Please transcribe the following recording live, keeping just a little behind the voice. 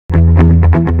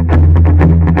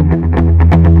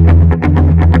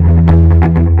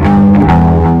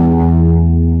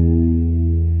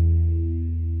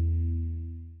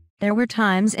There were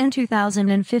times in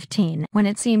 2015 when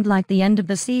it seemed like the end of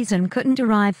the season couldn't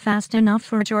arrive fast enough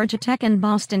for Georgia Tech and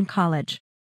Boston College.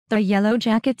 The Yellow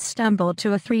Jackets stumbled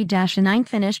to a 3-9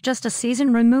 finish just a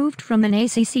season removed from an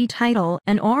ACC title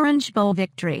and Orange Bowl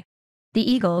victory. The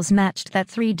Eagles matched that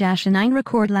 3-9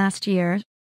 record last year,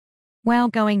 while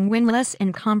going winless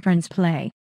in conference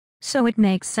play. So it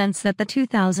makes sense that the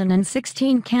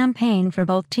 2016 campaign for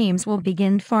both teams will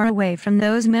begin far away from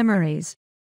those memories.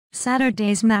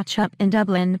 Saturday's matchup in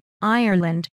Dublin,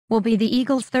 Ireland, will be the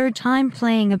Eagles' third time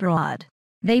playing abroad.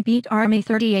 They beat Army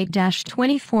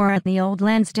 38-24 at the old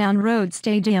Lansdowne Road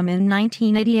Stadium in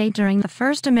 1988 during the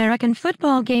first American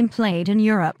football game played in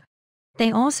Europe. They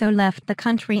also left the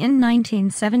country in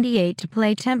 1978 to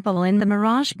play Temple in the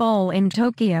Mirage Bowl in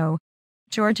Tokyo.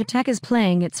 Georgia Tech is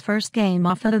playing its first game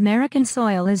off of American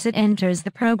soil as it enters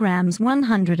the program's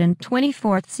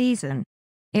 124th season.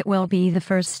 It will be the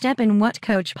first step in what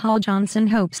Coach Paul Johnson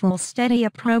hopes will steady a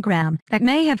program that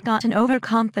may have gotten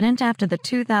overconfident after the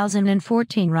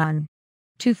 2014 run.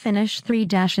 To finish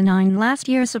 3-9 last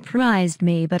year surprised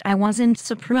me, but I wasn't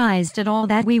surprised at all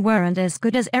that we weren't as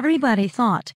good as everybody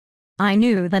thought. I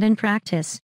knew that in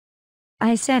practice.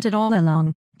 I said it all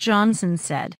along, Johnson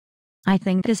said. I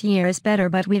think this year is better,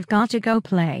 but we've got to go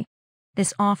play.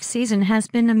 This off-season has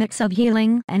been a mix of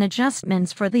healing and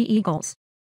adjustments for the Eagles.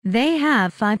 They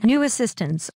have 5 new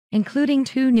assistants, including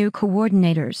 2 new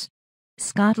coordinators.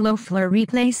 Scott Loeffler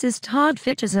replaces Todd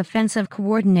Fitch as offensive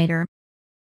coordinator.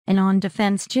 And on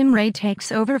defense, Jim Ray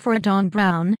takes over for Don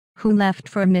Brown, who left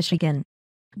for Michigan.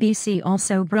 BC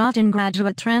also brought in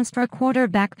graduate transfer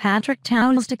quarterback Patrick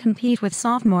Towles to compete with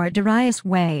sophomore Darius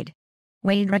Wade.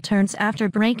 Wade returns after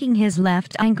breaking his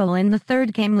left ankle in the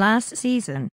third game last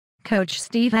season. Coach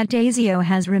Steve Addazio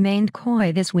has remained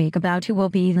coy this week about who will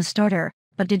be the starter,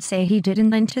 but did say he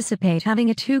didn't anticipate having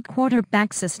a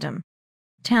 2-quarterback system.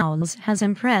 Towles has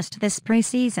impressed this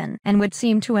preseason and would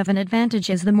seem to have an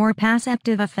advantage as the more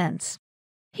pass-active offense.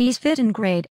 He's fit and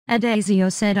great,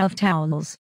 Addazio said of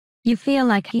Towles. You feel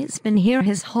like he's been here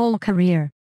his whole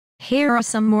career. Here are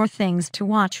some more things to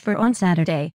watch for on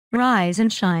Saturday: rise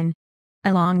and shine,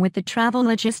 along with the travel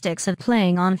logistics of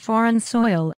playing on foreign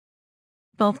soil.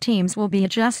 Both teams will be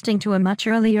adjusting to a much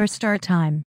earlier start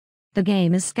time. The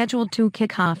game is scheduled to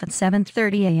kick off at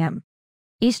 7:30 a.m.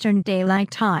 Eastern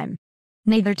Daylight Time.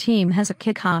 Neither team has a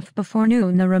kickoff before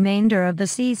noon the remainder of the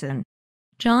season.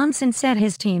 Johnson said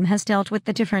his team has dealt with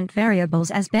the different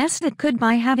variables as best it could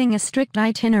by having a strict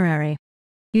itinerary.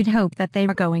 You'd hope that they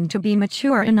are going to be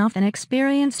mature enough and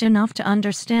experienced enough to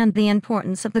understand the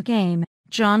importance of the game,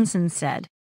 Johnson said.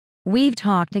 We've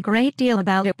talked a great deal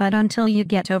about it, but until you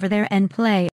get over there and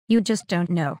play, you just don't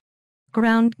know.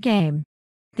 Ground game.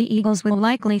 The Eagles will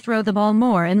likely throw the ball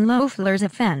more in Loeffler's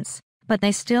offense, but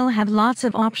they still have lots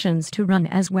of options to run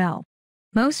as well.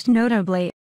 Most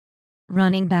notably,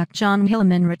 running back John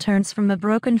Hillman returns from a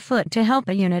broken foot to help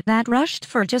a unit that rushed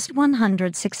for just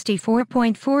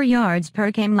 164.4 yards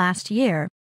per game last year.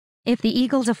 If the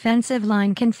Eagles' offensive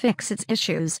line can fix its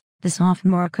issues, the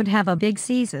sophomore could have a big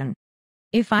season.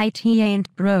 If it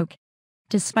ain't broke.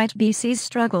 Despite BC's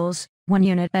struggles, one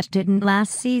unit that didn't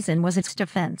last season was its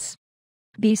defense.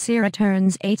 BC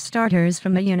returns 8 starters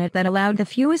from a unit that allowed the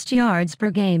fewest yards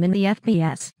per game in the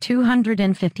FBS,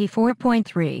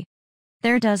 254.3.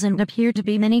 There doesn't appear to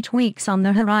be many tweaks on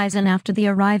the horizon after the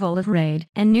arrival of Raid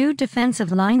and new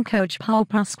defensive line coach Paul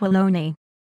Pasqualoni.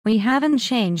 We haven't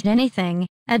changed anything,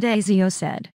 Addazio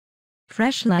said.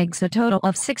 Fresh legs. A total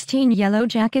of 16 Yellow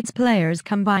Jackets players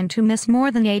combined to miss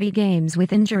more than 80 games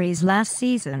with injuries last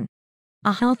season.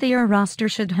 A healthier roster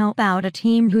should help out a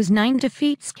team whose 9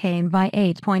 defeats came by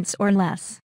 8 points or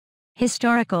less.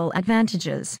 Historical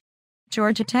advantages.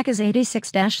 Georgia Tech is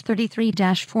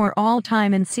 86-33-4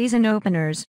 all-time in season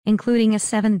openers, including a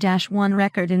 7-1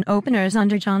 record in openers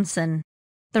under Johnson.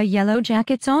 The Yellow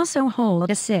Jackets also hold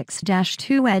a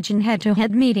 6-2 edge in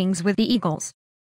head-to-head meetings with the Eagles.